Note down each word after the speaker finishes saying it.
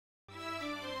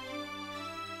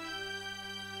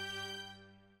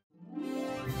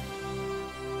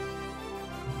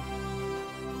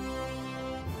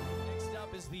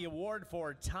award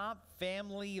for Top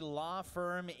Family Law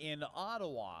Firm in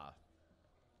Ottawa.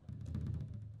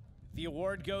 The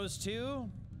award goes to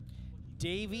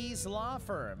Davies Law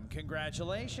Firm.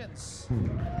 Congratulations. Good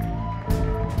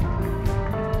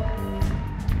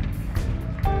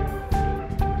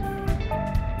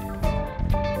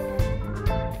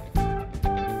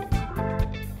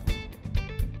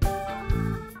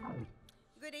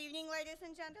evening, ladies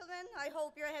and gentlemen. I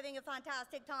hope you're having a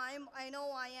fantastic time. I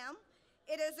know I am.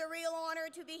 It is a real honor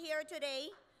to be here today.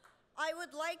 I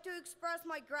would like to express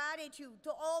my gratitude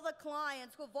to all the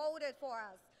clients who voted for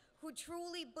us, who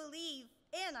truly believe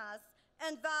in us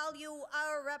and value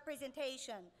our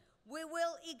representation. We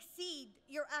will exceed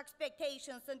your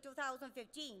expectations in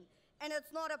 2015, and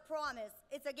it's not a promise,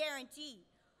 it's a guarantee.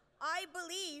 I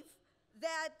believe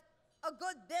that a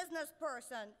good business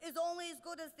person is only as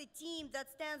good as the team that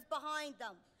stands behind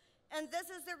them. And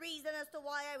this is the reason as to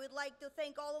why I would like to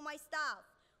thank all of my staff,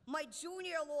 my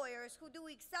junior lawyers who do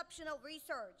exceptional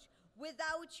research.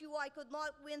 Without you, I could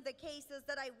not win the cases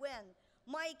that I win.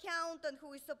 My accountant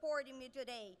who is supporting me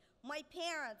today, my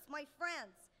parents, my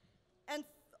friends, and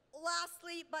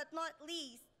lastly but not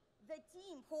least, the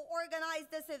team who organized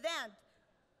this event.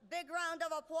 Big round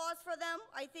of applause for them.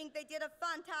 I think they did a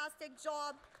fantastic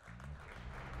job.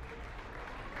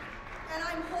 And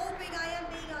I'm hoping I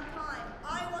am being on time.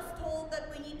 I was told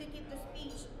that we need to keep the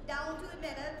speech down to a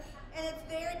minute, and it's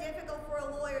very difficult for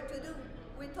a lawyer to do.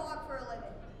 We talk for a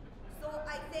living. So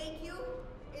I thank you.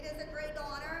 It is a great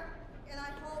honor, and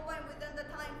I hope I'm within the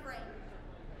time frame.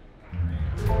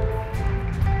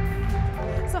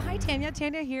 So hi, Tanya.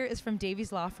 Tanya here is from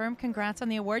Davies Law Firm. Congrats on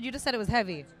the award. You just said it was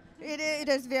heavy. It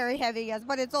is very heavy, yes,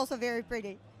 but it's also very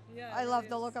pretty. Yeah, I love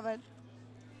the look of it.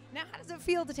 Now, how does it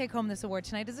feel to take home this award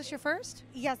tonight? Is this your first?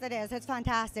 Yes, it is. It's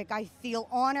fantastic. I feel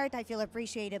honored. I feel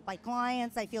appreciated by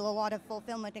clients. I feel a lot of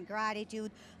fulfillment and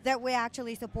gratitude that we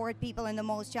actually support people in the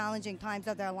most challenging times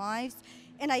of their lives.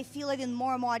 And I feel even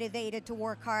more motivated to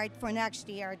work hard for next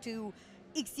year to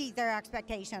exceed their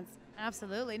expectations.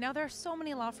 Absolutely. Now, there are so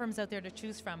many law firms out there to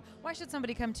choose from. Why should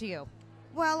somebody come to you?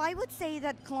 Well, I would say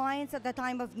that clients at the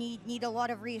time of need a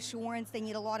lot of reassurance, they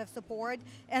need a lot of support,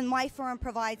 and my firm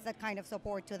provides that kind of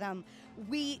support to them.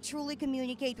 We truly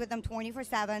communicate with them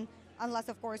 24/7, unless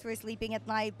of course we're sleeping at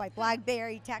night by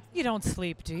BlackBerry, text. You don't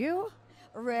sleep, do you?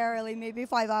 Rarely, maybe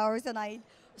 5 hours a night.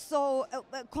 So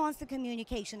constant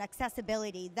communication,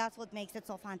 accessibility, that's what makes it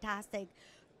so fantastic.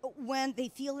 When they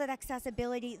feel that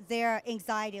accessibility, their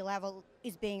anxiety level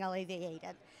is being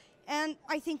alleviated. And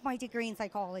I think my degree in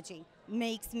psychology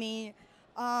makes me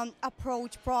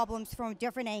approach problems from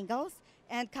different angles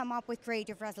and come up with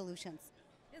creative resolutions.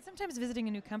 And sometimes visiting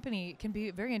a new company can be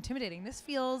very intimidating. This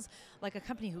feels like a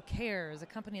company who cares, a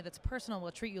company that's personal,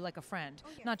 will treat you like a friend,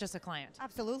 not just a client.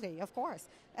 Absolutely, of course.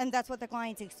 And that's what the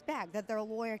clients expect, that their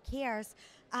lawyer cares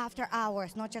after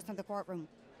hours, not just in the courtroom.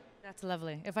 That's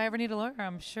lovely. If I ever need a lawyer,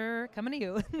 I'm sure coming to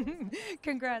you.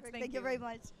 Congrats. Thank you very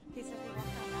much. Peace and